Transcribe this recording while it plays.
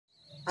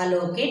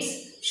Hello kids,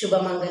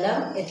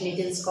 Shubhamangalam at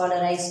Little Scholar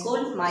High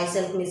School.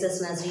 Myself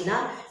Mrs.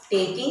 Nazrina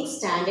taking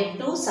Standard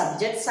 2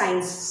 Subject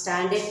Science.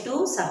 Standard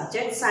 2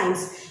 Subject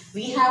Science.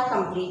 We have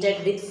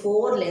completed with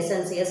 4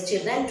 lessons. Yes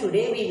children,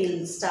 today we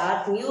will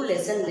start new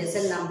lesson,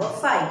 lesson number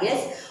 5. Yes,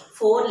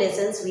 4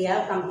 lessons we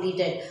have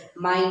completed.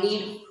 My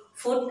need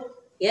food.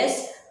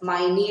 Yes,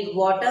 my need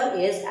water.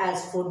 Yes,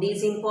 as food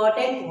is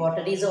important,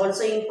 water is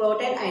also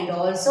important, and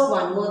also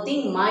one more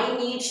thing, my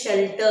need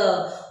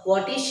shelter.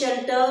 What is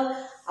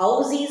shelter?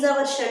 House is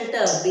our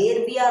shelter,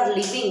 where we are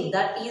living,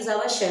 that is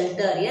our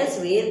shelter. Yes,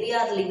 where we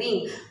are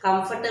living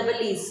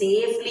comfortably,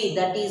 safely,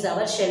 that is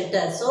our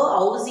shelter. So,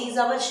 house is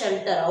our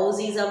shelter, house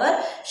is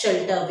our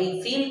shelter.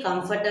 We feel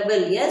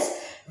comfortable, yes,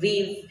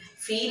 we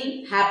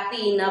feel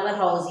happy in our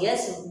house,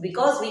 yes,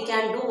 because we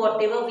can do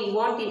whatever we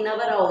want in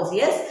our house,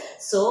 yes.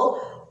 So,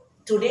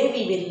 today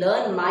we will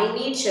learn my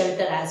need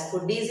shelter. As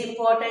food is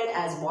important,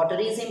 as water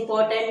is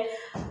important,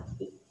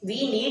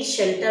 we need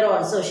shelter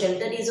also.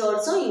 Shelter is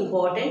also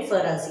important for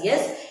us.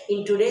 Yes,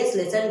 in today's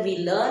lesson we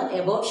learn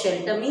about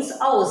shelter means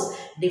house,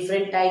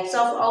 different types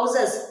of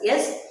houses.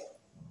 Yes,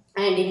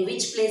 and in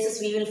which places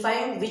we will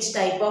find which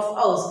type of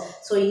house.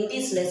 So in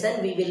this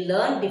lesson we will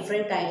learn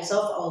different types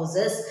of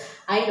houses,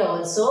 and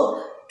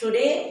also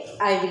today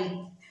I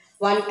will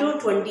 1 to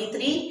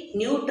 23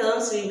 new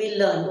terms we will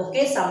learn.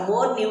 Okay, some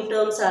more new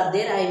terms are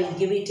there. I will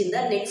give it in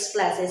the next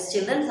class. Yes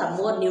children, some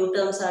more new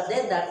terms are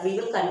there that we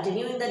will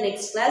continue in the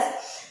next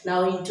class.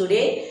 Now in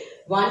today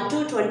 1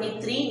 to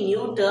 23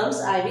 new terms,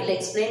 I will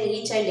explain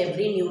each and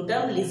every new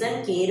term.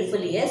 Listen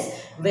carefully. Yes,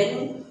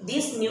 when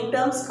these new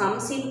terms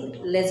comes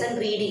in lesson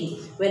reading,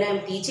 when I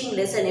am teaching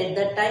lesson, at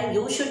that time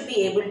you should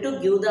be able to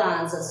give the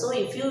answer. So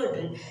if you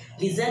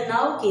listen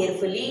now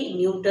carefully,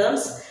 new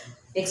terms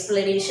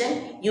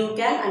explanation, you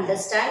can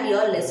understand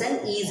your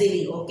lesson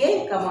easily.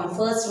 Okay, come on,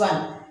 first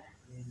one.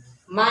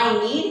 My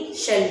need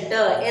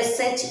shelter.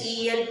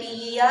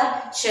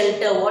 S-H-E-L-T-E-R,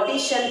 shelter. What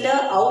is shelter?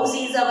 House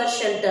is our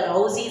shelter.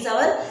 House is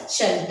our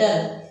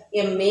shelter.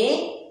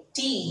 M-A-T-E-R-I-A-L-S,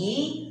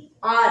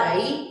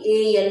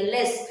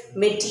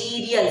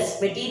 materials.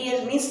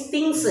 Material means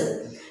things.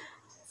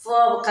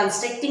 For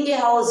constructing a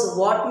house,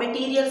 what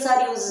materials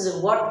are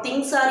used? What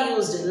things are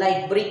used?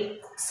 Like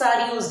bricks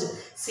are used,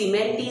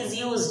 cement is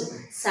used,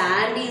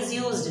 sand is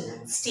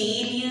used,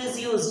 steel is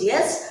used.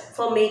 Yes,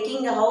 for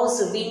making a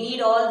house we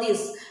need all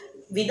this.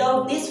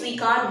 Without this we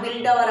can't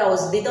build our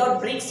house. Without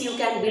bricks you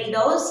can build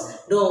house?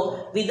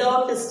 No.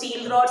 Without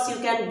steel rods you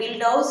can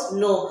build house?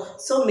 No.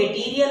 So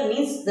material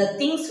means the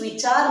things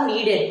which are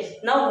needed.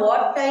 Now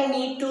what I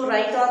need to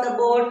write on the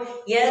board?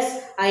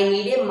 Yes, I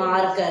need a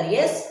marker.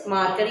 Yes,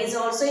 marker is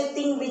also a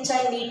thing which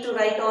I need to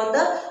write on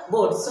the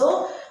board.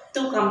 So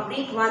to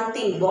complete one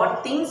thing,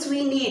 what things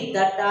we need,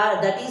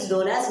 that is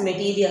known as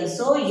material.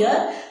 So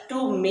here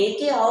to make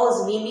a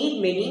house we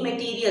need many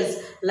materials,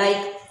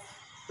 like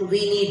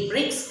we need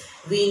bricks,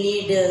 we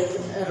need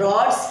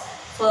rods.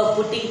 For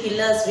putting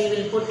pillars we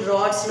will put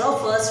rods. No,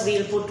 first we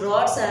will put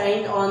rods,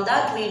 and on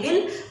that we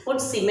will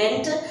put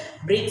cement,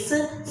 bricks,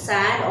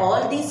 sand.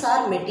 All these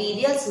are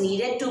materials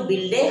needed to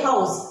build a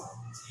house.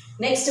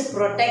 Next,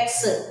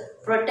 protects.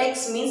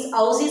 Protects means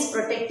house is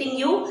protecting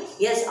you.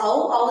 Yes,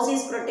 how house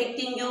is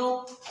protecting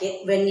you?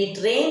 When it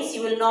rains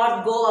you will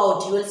not go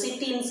out, you will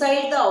sit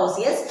inside the house.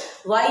 Yes,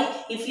 why?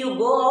 If you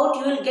go out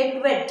you will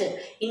get wet.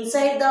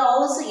 Inside the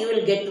house you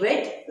will get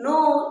wet?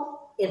 No,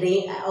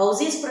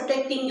 house is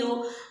protecting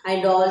you.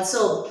 And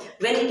also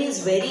when it is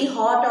very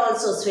hot,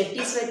 also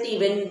sweaty,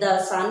 when the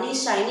sun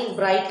is shining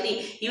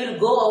brightly, you will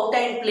go out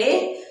and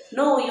play?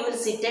 No, you will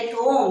sit at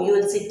home. You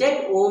will sit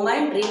at home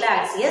and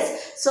relax.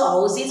 Yes, so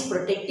house is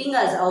protecting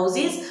us. House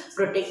is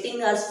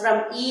protecting us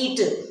from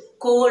heat,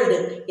 cold.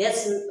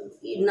 Yes,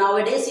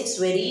 nowadays it's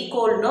very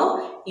cold.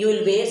 No, you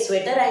will wear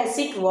sweater and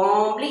sit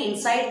warmly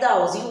inside the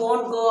house. You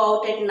won't go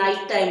out at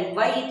night time.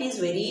 Why? It is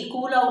very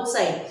cool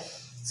outside.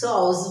 So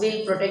house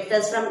will protect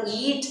us from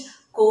heat,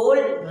 cold,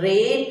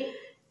 rain,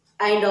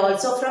 and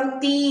also from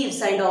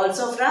thieves, and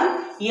also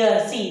from, here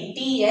see,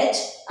 T-H-I-E-V-E-S,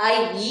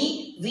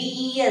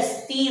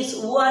 thieves.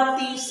 Who are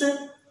thieves?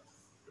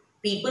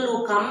 People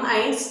who come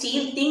and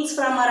steal things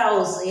from our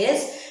house.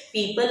 Yes,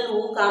 people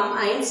who come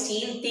and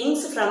steal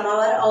things from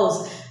our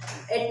house.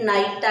 At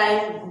night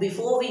time,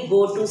 before we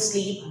go to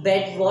sleep,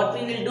 bed, what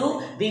we will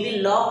do? We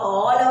will lock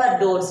all our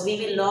doors. We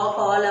will lock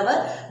all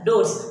our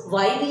doors.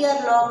 Why we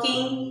are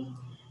locking?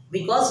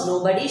 Because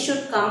nobody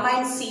should come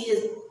and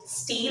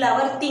steal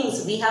our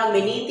things. We have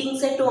many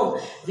things at home.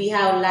 We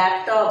have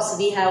laptops,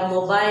 we have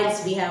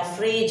mobiles, we have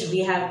fridge,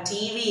 we have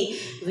TV,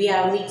 we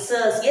have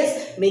mixers.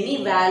 Yes,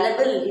 many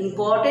valuable,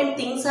 important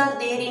things are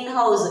there in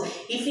house.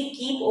 If we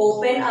keep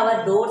open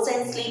our doors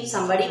and sleep,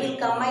 somebody will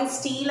come and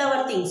steal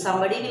our things.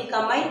 Somebody will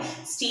come and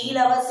steal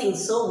our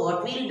things. So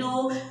what we'll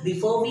do?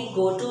 Before we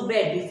go to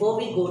bed, before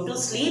we go to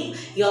sleep,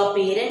 your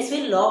parents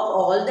will lock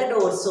all the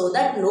doors so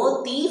that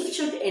no thief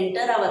should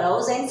enter our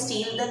house and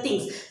steal the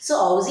things. So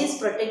house is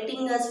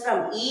protecting us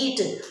from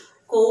heat,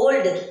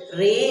 cold,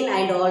 rain,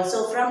 and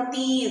also from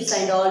thieves,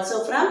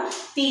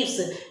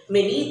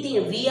 Many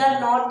things. We are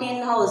not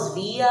in house,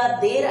 we are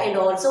there, and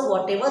also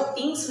whatever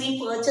things we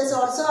purchase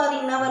also are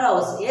in our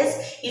house.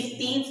 Yes, if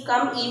thief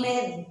come, he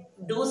may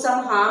do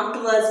some harm to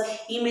us,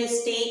 he may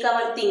take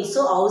our things.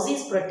 So house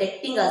is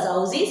protecting us,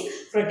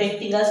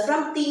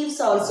 from thieves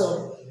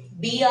also.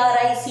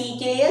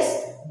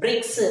 BRICKS,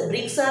 bricks.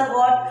 Bricks are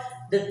what?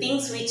 The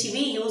things which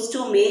we use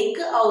to make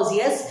house.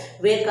 Yes,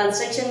 where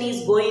construction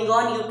is going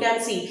on, you can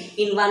see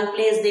in one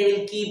place they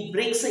will keep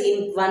bricks,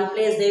 in one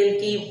place they will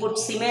put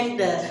cement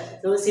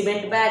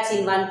bags,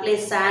 in one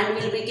place sand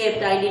will be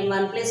kept, and in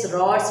one place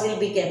rods will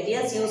be kept.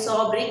 Yes, you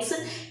saw bricks.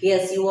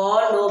 Yes, you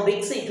all know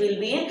bricks. It will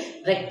be in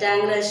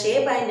rectangular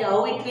shape, and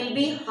how it will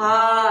be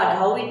hard,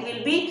 how it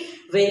will be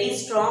very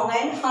strong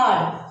and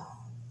hard.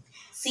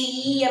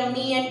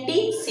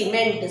 CEMENT,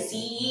 cement.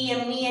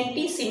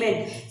 CEMENT,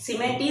 cement.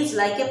 Cement is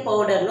like a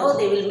powder. No,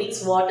 they will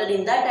mix water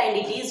in that, and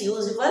it is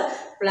used for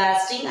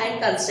plastering and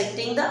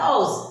constructing the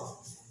house.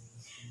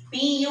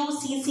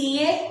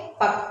 PUCCA,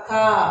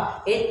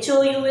 pakka.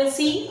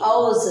 HOUSE,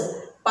 house.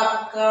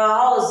 Pakka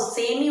house.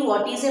 Say me,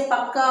 what is a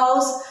pakka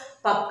house?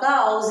 Pakka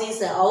house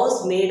is a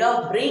house made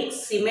of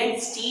bricks,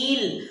 cement,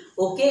 steel.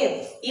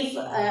 Okay, if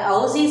a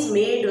house is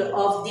made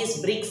of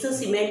these bricks,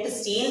 cement,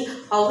 steel,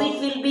 how it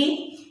will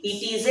be?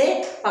 It is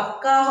a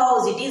pakka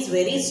house. It is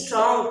very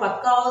strong.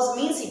 Pakka house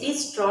means it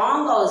is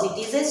strong house. It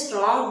is a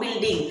strong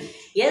building.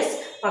 Yes,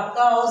 pakka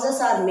houses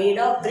are made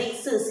of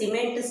bricks,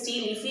 cement,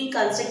 steel. If we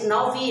construct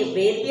now, where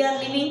we are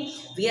living?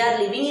 We are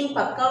living in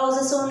pakka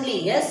houses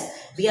only. Yes,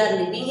 we are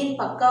living in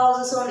pakka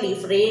houses only.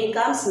 If rain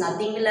comes,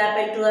 nothing will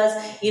happen to us.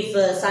 If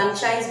sun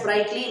shines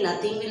brightly,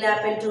 nothing will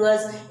happen to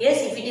us.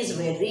 Yes, if it is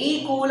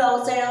very cool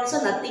outside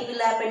also, nothing will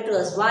happen to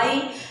us.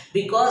 Why?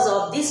 Because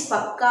of this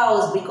pakka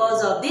house.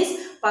 Because of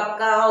this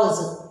pakka house.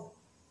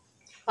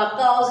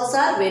 Pakka houses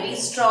are very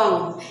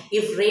strong.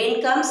 If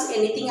rain comes,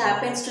 anything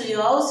happens to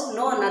your house?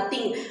 No,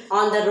 nothing.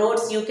 On the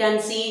roads you can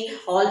see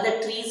all the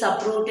trees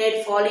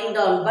uprooted, falling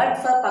down. But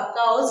for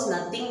pakka house,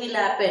 nothing will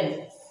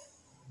happen.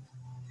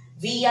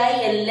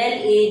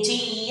 VILLAGES,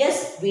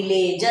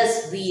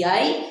 villages.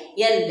 VILLAGES,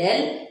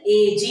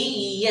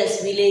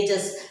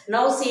 villages.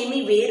 Now say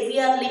me, where we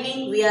are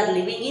living? We are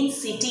living in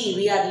city.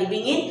 We are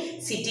living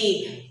in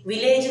city.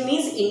 Village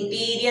means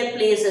interior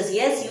places.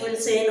 Yes, you will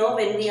say no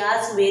when we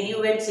ask where you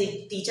went.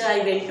 Teacher, I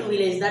went to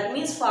village. That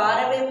means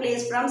far away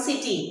place from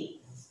city.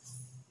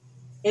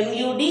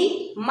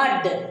 MUD,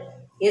 mud.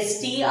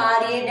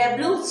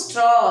 STRAW,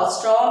 straw.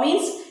 Straw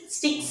means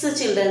sticks,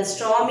 children.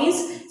 Straw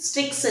means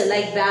sticks,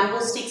 like bamboo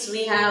sticks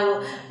we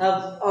have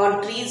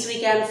on trees. We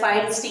can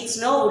find sticks.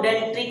 No,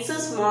 wooden sticks,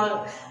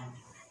 small.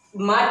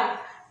 Mud.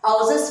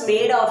 Houses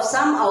made of,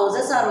 some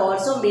houses are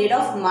also made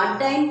of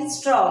mud and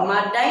straw.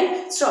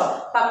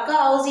 Pakka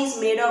house is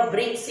made of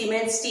brick,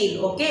 cement,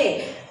 steel.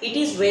 Okay, it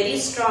is very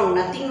strong.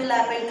 Nothing will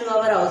happen to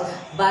our house.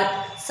 But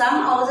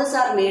some houses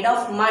are made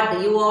of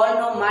mud. You all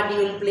know mud. You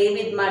will play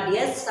with mud.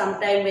 Yes,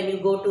 sometime when you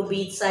go to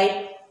beach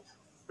side,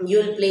 you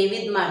will play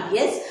with mud.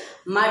 Yes,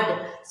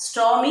 mud.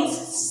 Straw means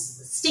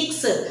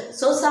sticks.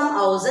 So some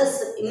houses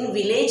in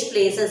village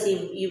places,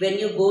 when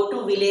you go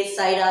to village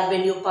side or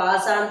when you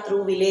pass on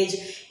through village,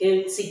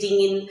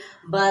 sitting in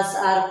bus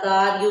or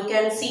car, you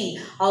can see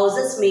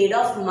houses made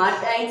of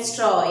mud and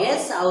straw.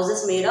 Yes,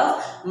 houses made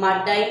of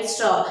mud and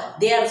straw.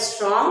 They are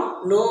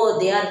strong? No,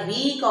 they are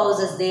weak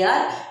houses. They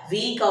are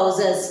weak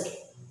houses.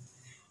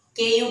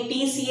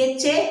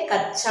 KUTCHA,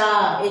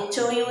 kacha.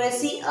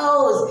 HOUSE,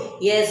 house.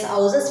 Yes,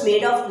 houses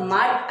made of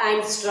mud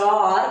and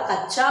straw are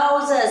kacha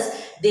houses.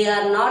 They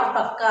are not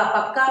pakka.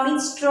 Pakka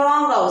means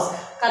strong house.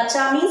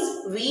 Kacha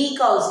means weak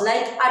house,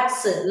 like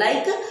huts.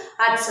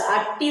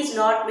 Hut is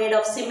not made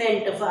of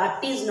cement.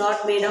 Hut is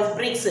not made of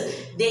bricks.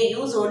 They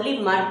use only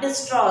mud,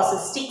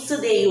 straws, sticks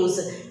they use.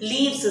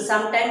 Leaves,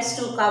 sometimes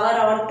to cover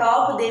on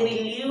top, they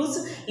will use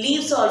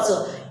leaves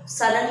also.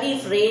 Suddenly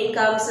if rain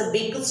comes,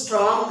 big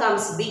storm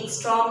comes. Big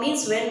storm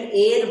means when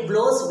air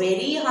blows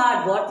very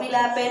hard, what will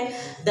happen?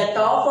 The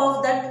top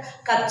of that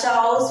kacha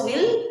house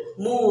will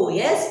move.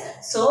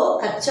 Yes, so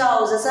kacha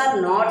houses are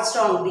not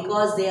strong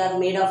because they are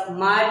made of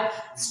mud,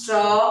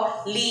 straw,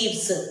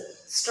 leaves.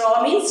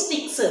 Straw means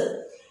sticks.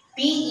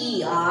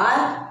 PERMANENT,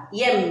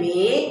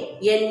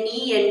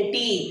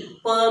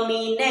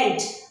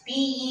 permanent.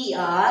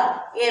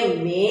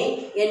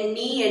 PERMANENT,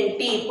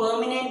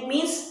 permanent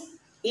means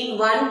in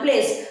one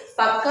place.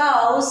 Pakka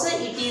house,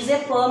 it is a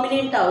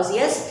permanent house.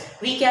 Yes,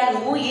 we can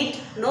move it.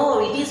 No,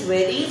 it is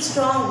very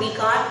strong. We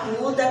can't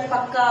move that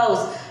pakka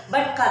house.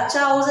 But kacha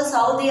houses,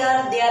 how they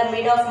are? They are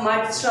made of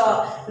mud,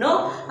 straw.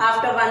 No,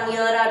 after 1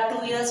 year or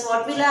 2 years,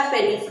 what will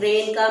happen? If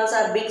rain comes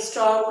or big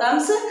storm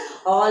comes,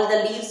 all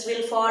the leaves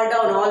will fall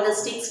down, all the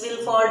sticks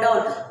will fall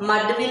down,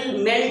 mud will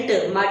melt.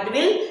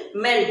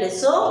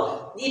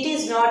 So it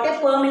is not a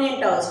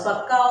permanent house.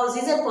 Pakka house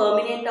is a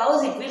permanent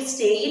house. It will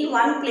stay in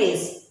one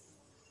place.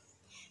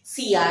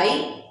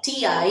 CITIES,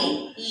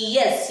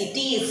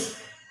 cities.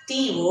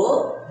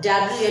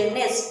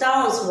 TOWNS,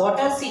 towns. What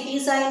are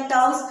cities and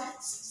towns?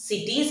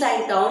 Cities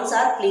and towns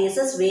are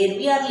places where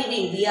we are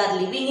living. We are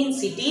living in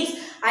cities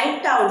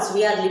and towns.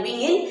 We are living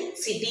in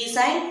cities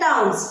and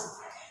towns.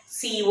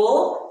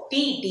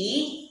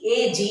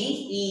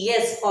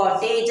 Cottages.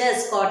 Cottages.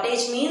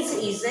 Cottage means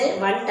is a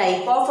one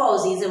type of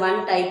house. Is a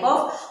one type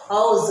of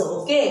house.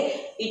 Okay.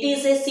 It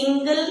is a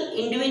single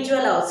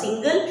individual house.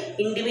 Single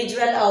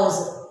individual house.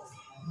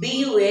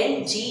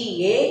 Bungalows.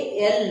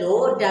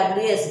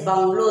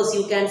 Bungalows.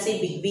 You can see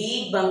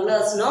big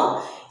bungalows.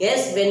 No.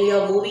 Yes. When you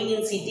are moving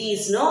in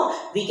cities. No.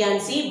 We can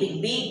see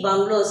big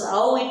bungalows.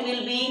 How it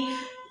will be?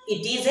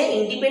 It is a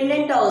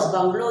independent house.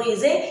 Bungalow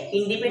is a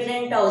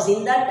independent house.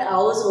 In that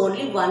house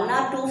only one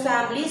or two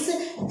families,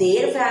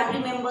 their family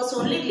members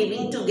only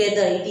living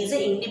together. It is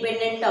a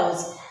independent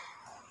house.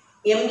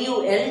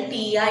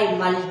 multi,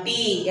 multi.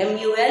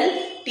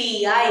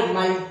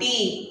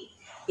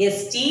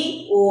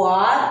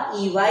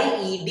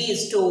 Storied,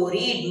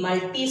 storied.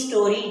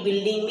 Multi-storied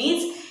building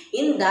means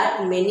in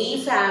that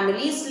many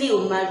families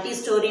live.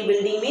 Multi-story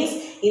building means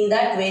in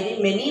that very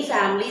many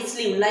families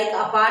live. Like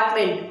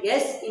apartment.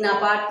 Yes, in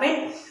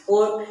apartment.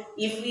 Or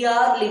if we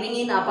are living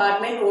in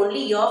apartment,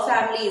 only your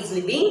family is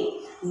living.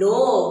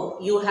 No,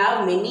 you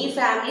have many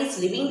families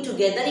living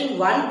together in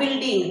one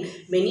building.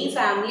 Many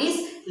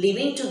families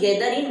living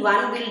together in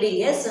one building.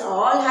 Yes,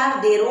 all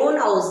have their own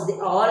house. They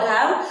all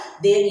have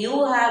their,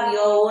 you have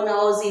your own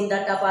house in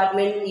that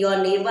apartment. Your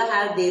neighbor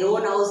have their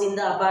own house in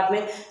the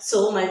apartment.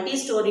 So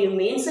multi-story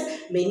means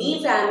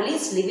many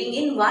families living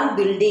in one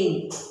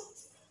building.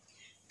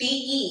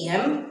 Temporary.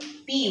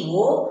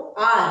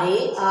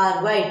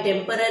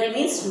 Temporary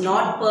means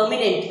not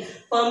permanent.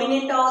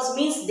 Permanent house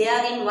means they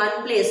are in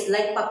one place.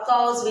 Like Pakka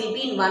house will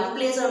be in one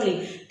place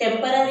only.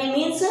 Temporary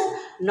means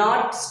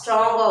not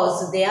strong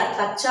house. They are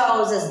kacha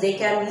houses. They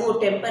can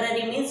move.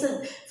 Temporary means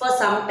for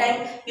some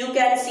time. You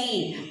can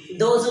see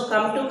those who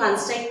come to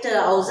construct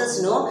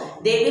houses, no,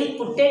 they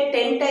will put a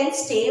tent and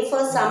stay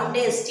for some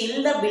days.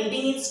 Till the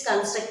building is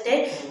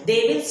constructed,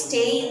 they will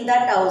stay in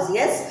that house.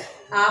 Yes.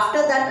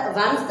 After that,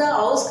 once the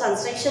house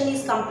construction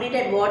is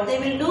completed, what they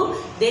will do?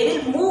 They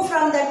will move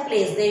from that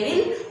place. They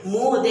will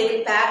move. They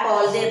will pack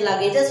all their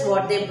luggages,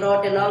 what they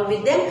brought along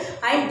with them,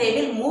 and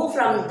they will move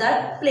from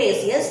that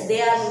place. Yes,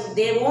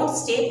 they won't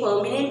stay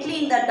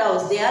permanently in that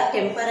house. They are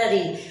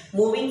temporary,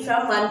 moving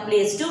from one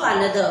place to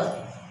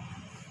another.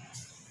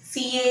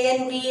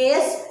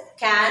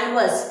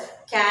 Canvas.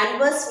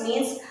 Canvas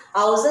means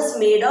houses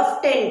made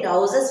of tent.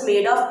 Houses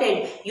made of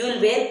tent. You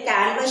will wear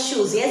canvas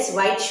shoes. Yes,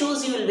 white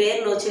shoes you will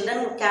wear. No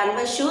children,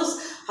 canvas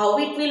shoes. How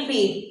it will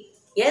be?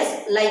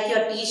 Yes, like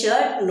your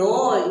t-shirt.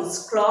 No,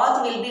 its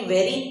cloth will be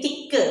very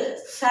thick,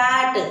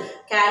 fat.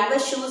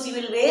 Canvas shoes you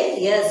will wear.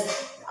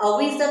 Yes. How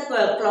is the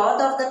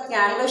cloth of the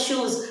canvas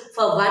shoes?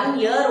 For 1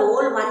 year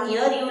old, 1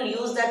 year you will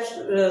use that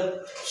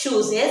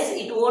shoes. Yes,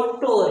 it won't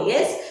tear.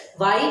 Yes.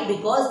 Why?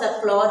 Because the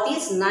cloth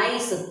is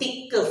nice,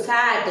 thick,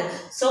 fat.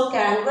 So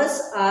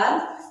canvas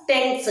are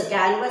tents.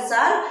 Canvas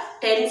are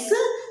tents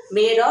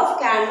made of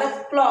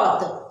canvas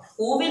cloth.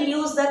 Who will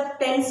use the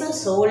tents?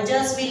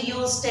 Soldiers will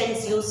use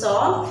tents. You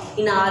saw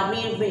in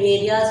army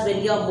areas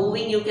when you are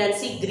moving, you can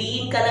see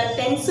green color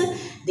tents.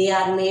 They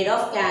are made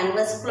of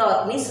canvas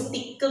cloth, means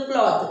thick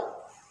cloth.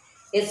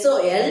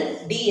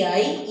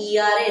 SOLDIERA,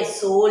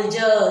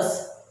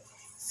 soldiers.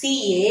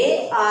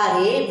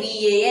 CARAVAN,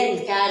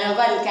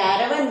 caravan.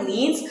 Caravan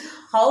means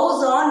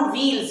house on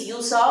wheels.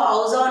 You saw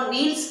house on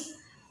wheels?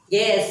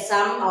 Yes,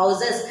 some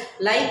houses.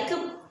 Like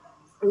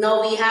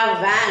now we have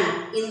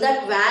van. In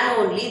that van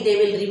only they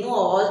will remove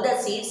all the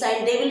seats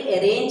and they will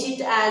arrange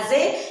it as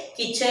a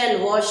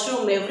kitchen,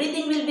 washroom.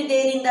 Everything will be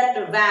there in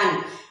that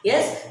van.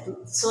 Yes,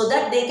 so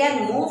that they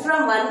can move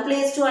from one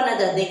place to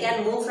another. They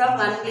can move from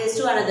one place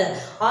to another.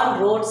 On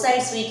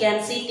roadsides we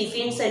can see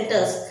tiffin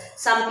centers.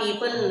 Some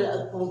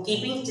people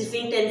keeping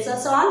tiffin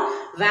centers on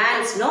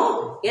vans,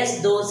 no?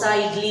 Yes, dosa,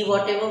 idli,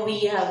 whatever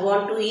we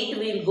want to eat,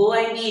 we will go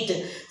and eat.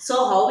 So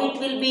how it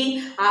will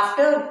be?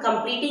 After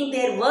completing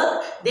their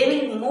work, they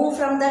will move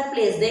from that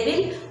place. They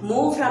will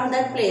move from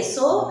that place.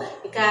 So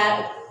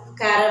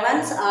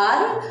caravans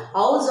are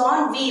house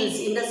on wheels.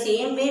 In the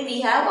same way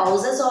we have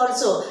houses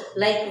also,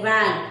 like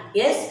van.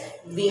 Yes,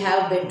 we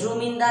have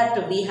bedroom in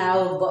that, we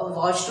have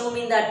washroom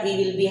in that, we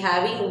will be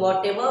having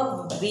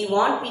whatever we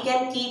want, we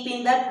can keep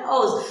in that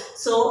house.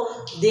 So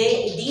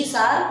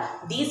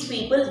these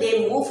people,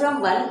 they move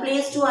from one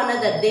place to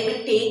another. They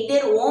will take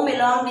their home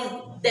along with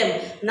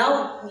them.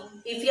 Now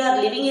if you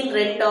are living in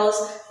rent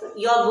house,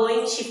 you are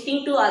going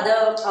shifting to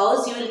other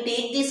house, you will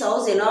take this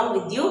house along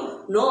with you?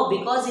 No,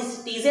 because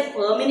it is a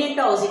permanent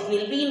house. It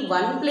will be in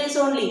one place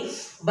only.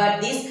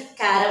 But these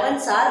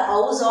caravans are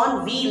house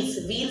on wheels.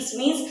 Wheels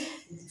means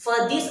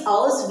for this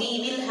house we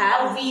will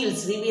have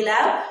wheels. We will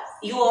have,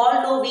 you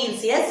all know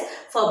wheels, yes?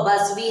 For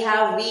bus we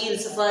have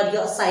wheels. For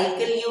your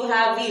cycle you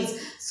have wheels.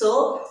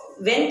 So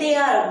when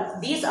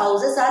these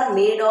houses are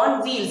made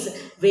on wheels,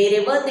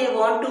 wherever they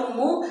want to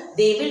move,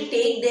 they will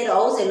take their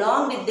house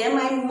along with them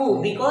and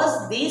move,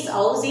 because this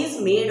house is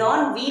made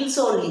on wheels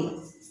only.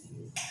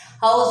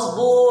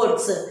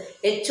 Houseboats.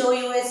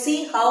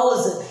 H-O-U-S-E,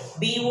 house.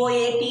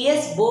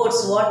 B-O-A-T-S,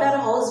 boats. What are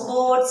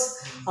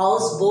houseboats?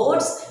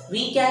 Houseboats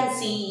we can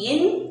see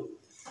in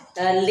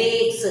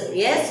lakes.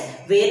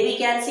 Yes, where we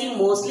can see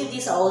mostly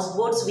these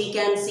houseboats we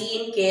can see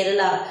in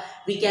Kerala.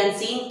 We can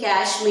see in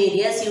Kashmir.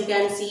 Yes, you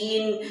can see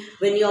in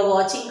when you are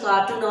watching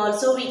cartoon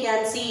also we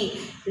can see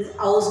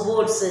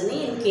houseboats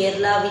in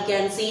Kerala. We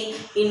can see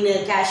in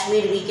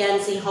Kashmir. We can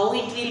see how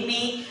it will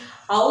be.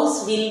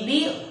 House will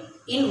be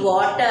in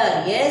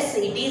water. Yes,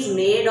 it is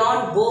made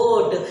on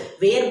boat.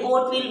 Where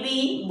boat will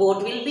be?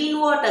 Boat will be in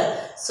water.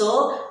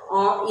 So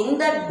in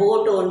that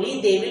boat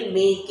only they will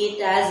make it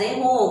as a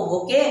home.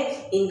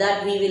 Okay, in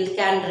that we will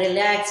can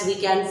relax, we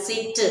can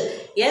sit.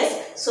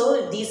 Yes,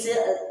 so this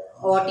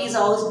what is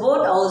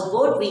houseboat?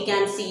 Houseboat we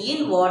can see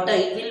in water.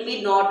 It will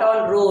be not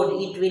on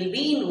road. It will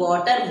be in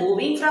water,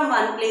 moving from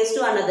one place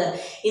to another.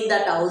 In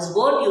that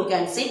houseboat you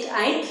can sit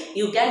and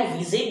you can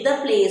visit the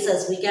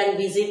places. We can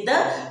visit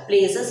the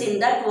places in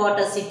that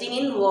water, sitting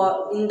in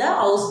the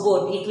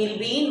houseboat. It will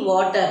be in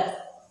water.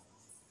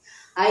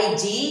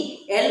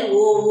 I-G-L-O-O-S,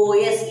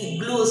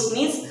 igloos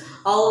means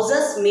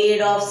houses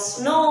made of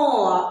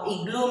snow.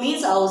 Igloo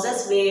means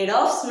houses made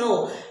of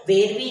snow.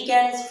 Where we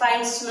can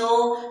find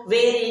snow?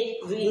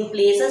 In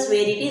places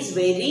where it is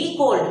very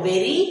cold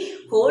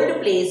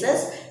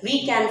places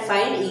we can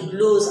find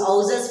igloos,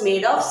 houses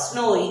made of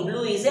snow.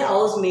 Igloo is a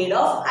house made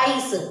of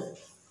ice.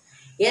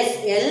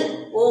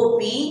 S-L-O-P-I-N-G,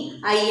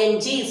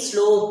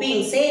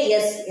 sloping. Say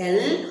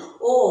S-L-O-P-I-N-G,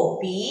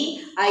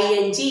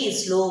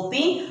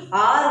 sloping.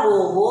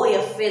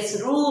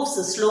 R-O-O-F-S, roofs,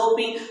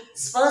 sloping.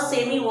 First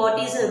say me, what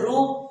is a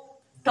roof?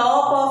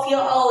 Top of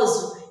your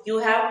house. You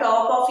have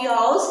top of your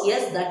house.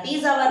 Yes, that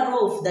is our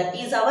roof. That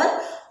is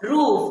our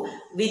roof.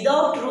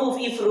 Without roof,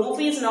 if roof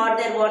is not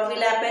there, what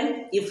will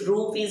happen? If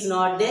roof is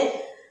not there,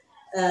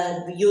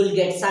 you will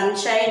get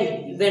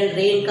sunshine. When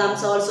rain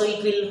comes also,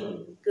 it will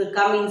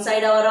come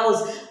inside our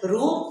house.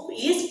 Roof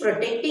is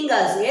protecting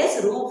us.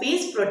 Yes, roof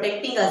is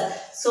protecting us.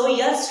 So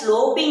here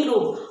sloping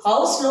roof.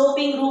 How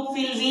sloping roof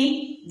will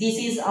be? This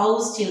is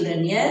house,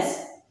 children.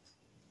 Yes,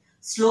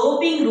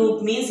 sloping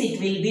roof means it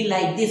will be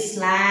like this,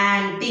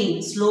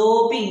 slanting.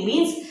 Sloping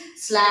means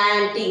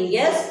slanting.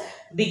 Yes,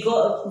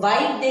 because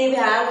why they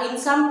have in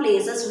some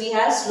places we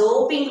have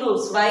sloping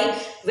roofs. Why?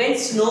 When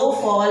snow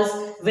falls,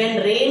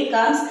 when rain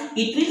comes,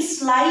 it will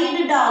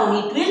slide down.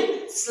 It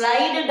will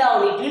slide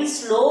down. It will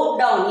slope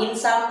down. In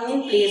some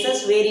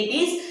places where it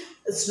is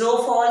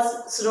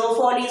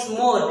snowfall is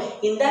more.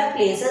 In that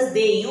places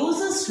they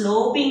use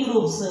sloping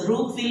roofs.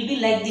 Roof will be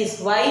like this.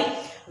 Why?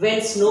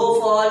 When snow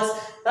falls,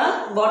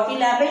 what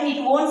will happen?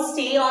 It won't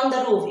stay on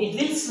the roof. It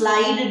will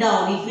slide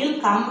down. It will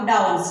come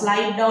down.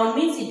 Slide down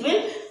means it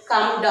will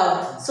come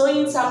down. So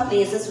in some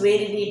places where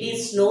it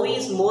is snow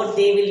is more,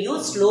 they will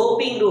use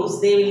sloping roofs.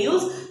 They will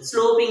use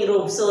sloping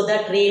roofs so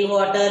that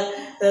rainwater,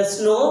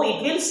 snow,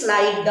 it will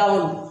slide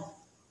down.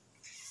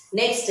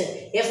 Next,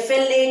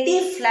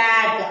 F-L-A-T,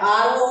 flat.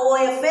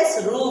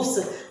 R-O-O-F-S, roofs.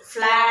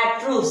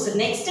 Flat roofs.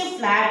 Next,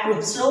 flat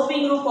roof.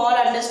 Sloping roof, all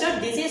understood?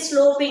 This is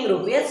sloping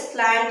roof. Yes,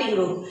 slanting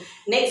roof.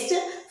 Next,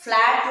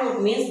 flat roof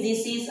means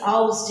this is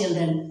house,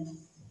 children.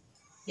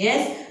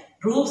 Yes,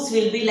 roofs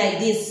will be like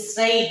this,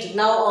 right?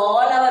 Now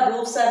all our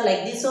roofs are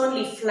like this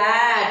only,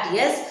 flat.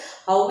 Yes,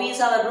 how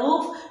is our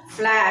roof?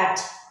 Flat.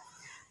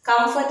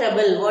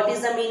 Comfortable. What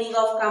is the meaning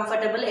of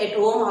comfortable? At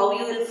home, how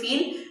you will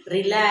feel?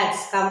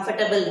 Relaxed,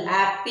 comfortable,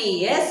 happy.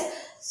 Yes.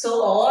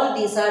 So all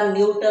these are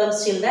new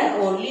terms,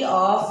 children. Only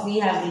of we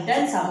have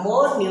written. Some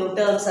more new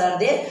terms are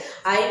there.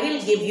 I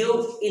will give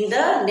you in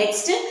the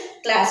next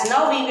class.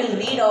 Now we will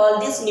read all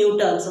these new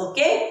terms.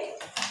 Okay.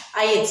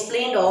 I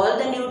explained all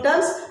the new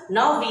terms.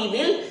 Now we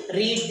will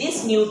read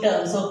these new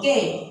terms.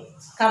 Okay.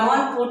 Come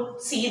on,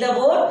 see the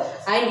board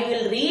and you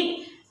will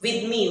read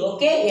with me.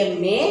 Okay.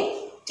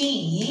 M-A-T-E-R-I-A-L-S,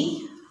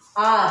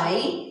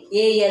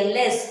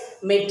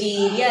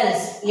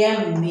 materials.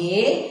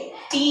 M-A-T-E-R-I-A-L-S,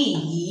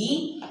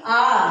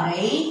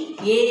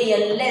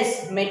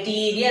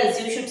 materials.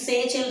 You should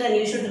say, children,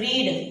 you should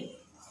read.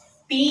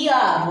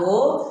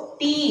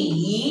 P-R-O-T-E-C-T-S,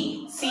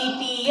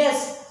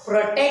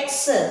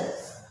 protects.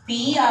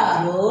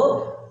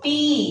 P-R-O-T-E-C-T-S,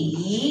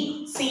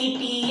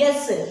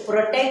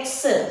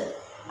 protects.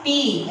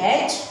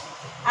 T-H-I-E-V-E-S,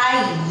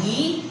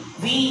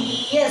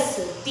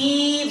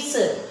 thieves.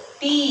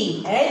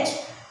 T-H-I-E-V-E-S,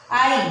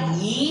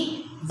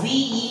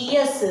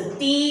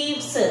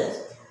 thieves.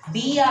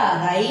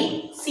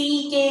 B-R-I-C-K-S,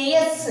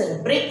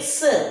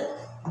 bricks.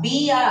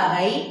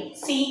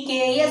 B-R-I-C-K-S,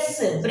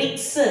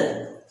 bricks.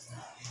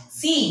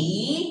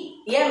 C-E-M-E-N-T,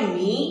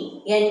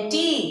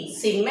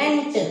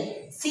 cement.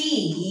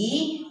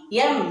 C-E-M-E-N-T,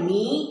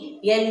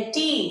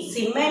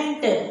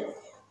 cement.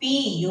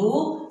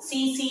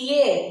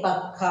 P-U-C-C-A,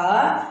 pakka.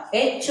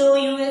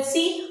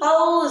 H-O-U-S-E,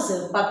 house.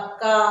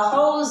 Pakka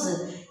house.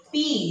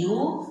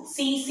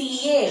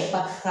 P-U-C-C-A,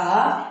 pakka.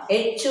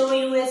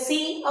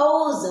 H-O-U-S-E,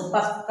 house.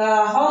 Pakka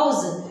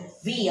house.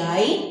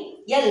 V-I-L-L-A-G-E-S,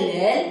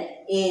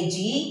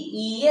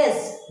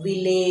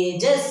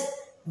 villages.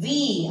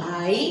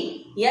 V-I-L-L-A-G-E-S,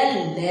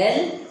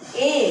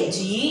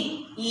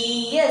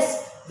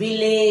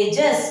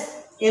 villages.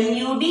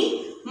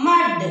 M-U-D,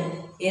 mud.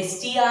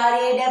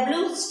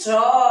 S-T-R-A-W,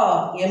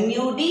 straw.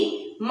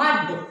 M-U-D,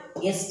 mud.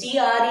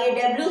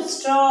 S-T-R-A-W,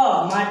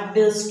 straw.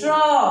 Mud,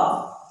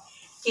 straw.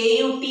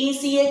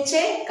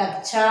 K-U-T-C-H-A,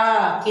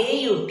 kacha.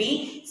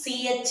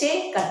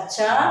 K-U-T-C-H-A,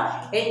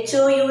 kacha.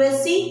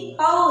 H-O-U-S-E,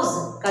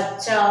 house.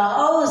 Kacha,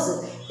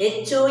 house.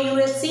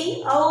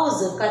 H-O-U-S-E,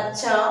 house.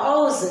 Kacha,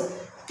 house.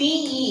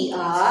 P-E-R-M-A-N-E-N-T,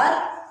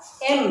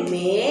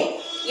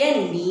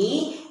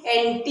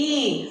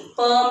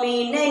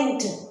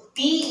 permanent.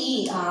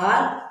 P-E-R-M-A-N-E-N-T,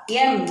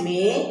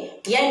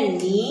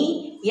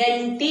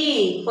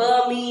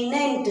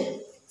 permanent.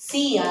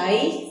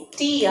 C-I-T-I-E-S,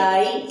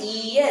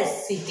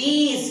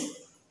 cities.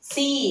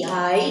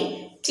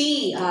 C-I-T-I-E-S,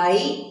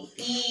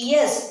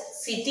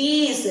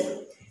 cities.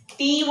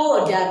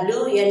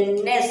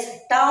 T-O-W-N-S,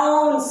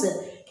 towns.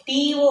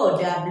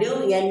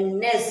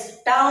 T-O-W-N-S,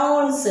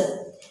 towns.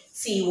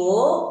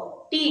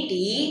 C-O-T-T-A-G-E-S,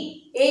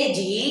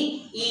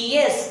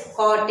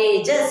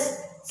 cottages.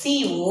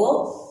 C-O-T-T-A-G-E-S,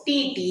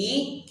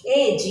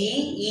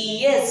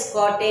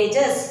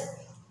 cottages.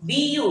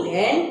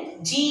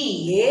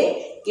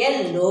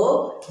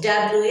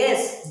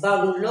 B-U-N-G-A-L-O-W-S,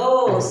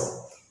 bungalows.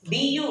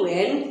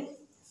 B-U-N-G-A-L-O-W,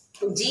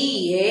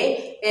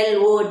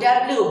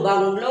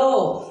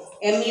 bungalow.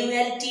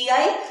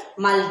 M-U-L-T-I,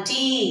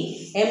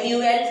 multi.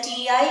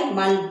 M-U-L-T-I,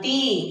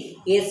 multi.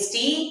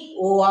 S-T-O-R-E-Y-E-D,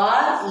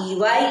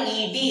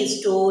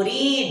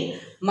 storied.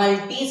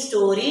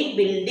 Multi-storied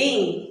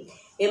building.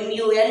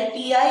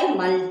 M-U-L-T-I,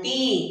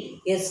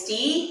 multi.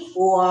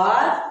 S-T-O-R-E-Y-E-D,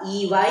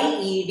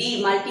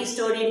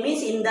 multi-storied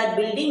means in that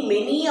building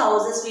many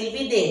houses will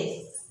be there.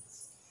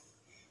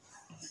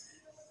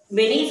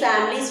 Many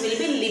families will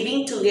be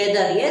living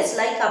together. Yes,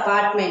 like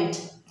apartment.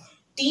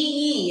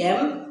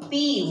 T-E-M-P-O-R-A-R-Y,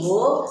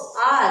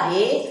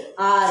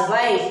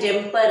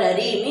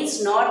 temporary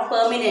means not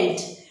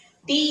permanent.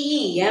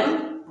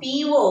 T-E-M-P-O-R-A-R-Y,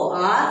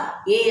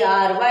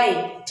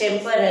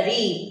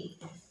 temporary.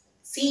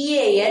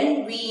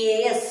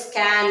 C-A-N-V-A-S,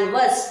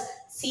 canvas.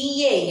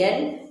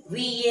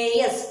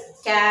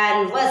 C-A-N-V-A-S,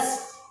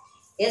 canvas.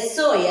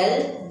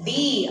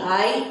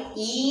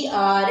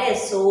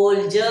 S-O-L-D-I-E-R-S,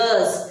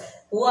 soldiers.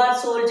 Who are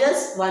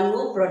soldiers? One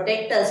who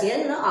protect us.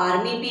 Here,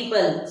 army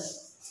people.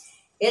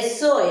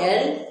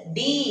 S-O-L-D-I-E-R-S,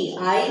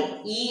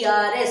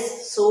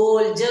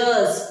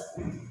 soldiers.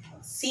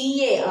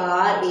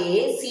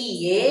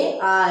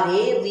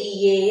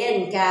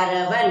 C-A-R-A-C-A-R-A-V-A-N,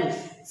 caravan.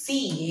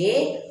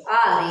 C-A-R-A-V-A-N,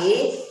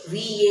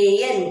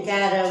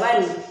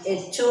 caravan.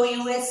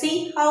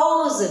 H-O-U-S-E,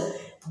 house.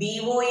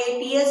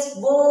 B-O-A-T-S,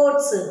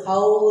 boats.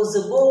 House,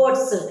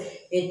 boats.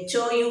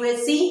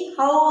 H-O-U-S-E,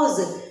 house.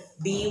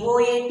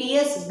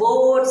 B-O-A-T-S,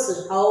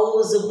 boats.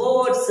 House,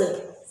 boats.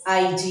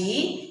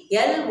 I-G-L-O-O-S,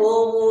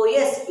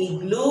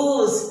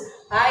 igloos.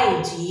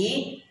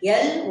 I-G-L-O-O-S,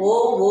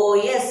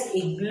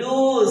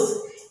 igloos.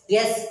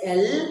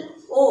 S-L-O-P-I-N-G,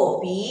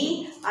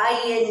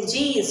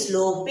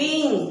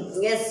 sloping.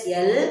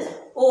 S-L-O-P-I-N-G,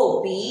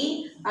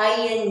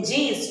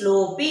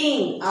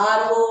 sloping.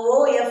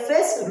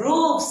 R-O-O-F-S,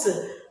 roofs.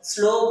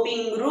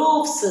 Sloping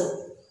roofs.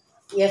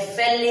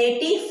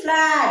 F-L-A-T,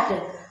 flat.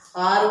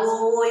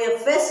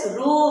 R-O-O-F-S,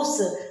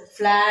 roofs.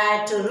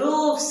 Flat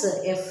roofs.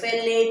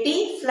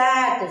 F-L-A-T,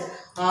 flat.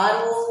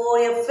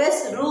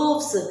 R-O-O-F-S,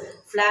 roofs.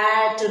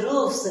 Flat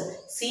roofs.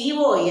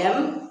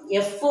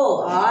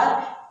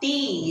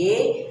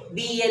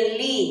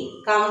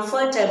 C-O-M-F-O-R-T-A-B-L-E,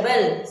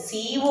 comfortable.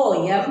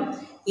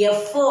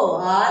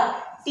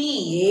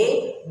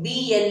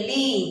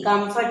 C-O-M-F-O-R-T-A-B-L-E,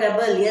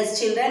 comfortable. Yes,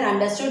 children,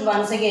 understood?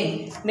 Once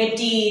again.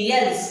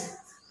 Materials.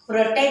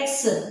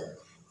 Protects.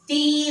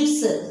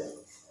 Thieves.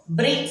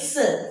 Bricks.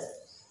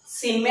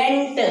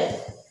 Cement.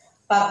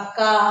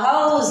 Pakka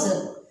house.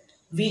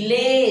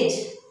 Village.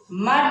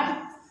 Mud.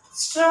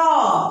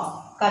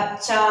 Straw.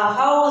 Kacha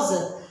house.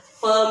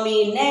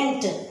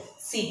 Permanent.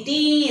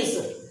 Cities.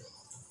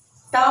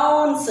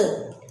 Towns.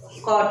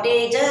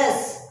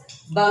 Cottages.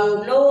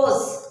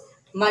 Bungalows.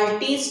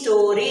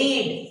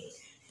 Multi-storied.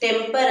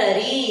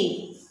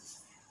 Temporary.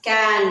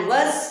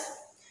 Canvas.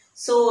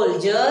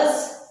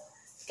 Soldiers.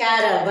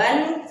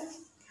 Caravan.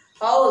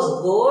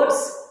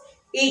 Houseboats.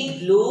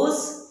 Igloos.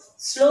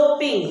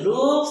 Sloping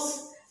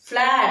roofs.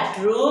 Flat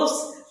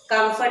roofs.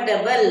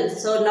 Comfortable.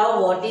 So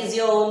now what is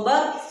your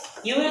homework?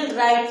 You will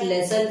write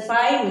lesson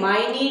 5,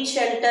 minute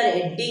shelter,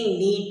 heading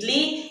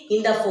neatly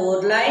in the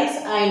 4 lines,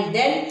 and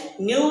then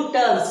new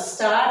terms.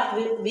 Start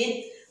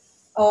with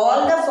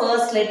all the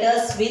first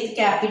letters with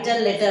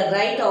capital letter.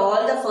 Write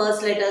all the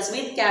first letters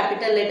with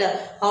capital letter.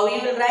 How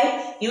you will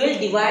write? You will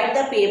divide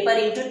the paper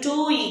into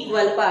 2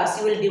 equal parts.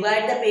 You will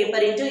divide the paper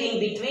into, in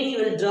between you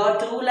will draw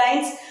 2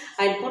 lines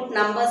and put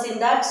numbers in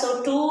that.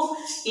 So 2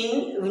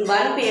 in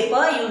one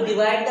paper, you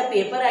divide the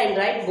paper and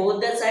write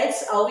both the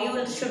sides. How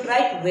you should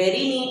write?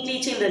 Very neatly,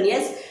 children.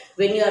 Yes,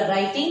 when you are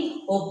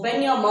writing,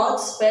 open your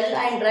mouth, spell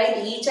and write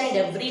each and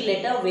every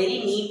letter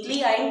very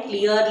neatly and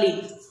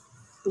clearly.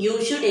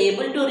 You should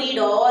able to read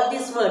all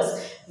these words.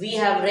 We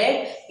have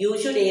read, you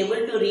should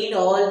able to read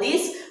all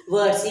these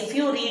words. If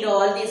you read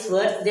all these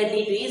words, then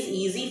it is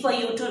easy for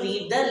you to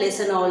read the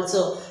lesson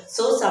also.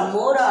 So some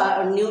more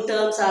new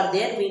terms are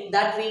there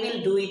that we will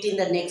do it in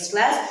the next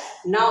class.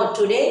 Now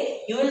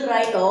today you will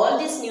write all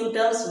these new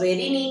terms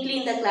very neatly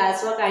in the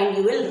classwork and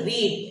you will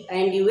read.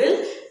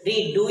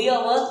 Do your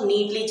work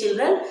neatly,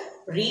 children.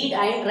 Read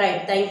and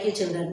write. Thank you, children.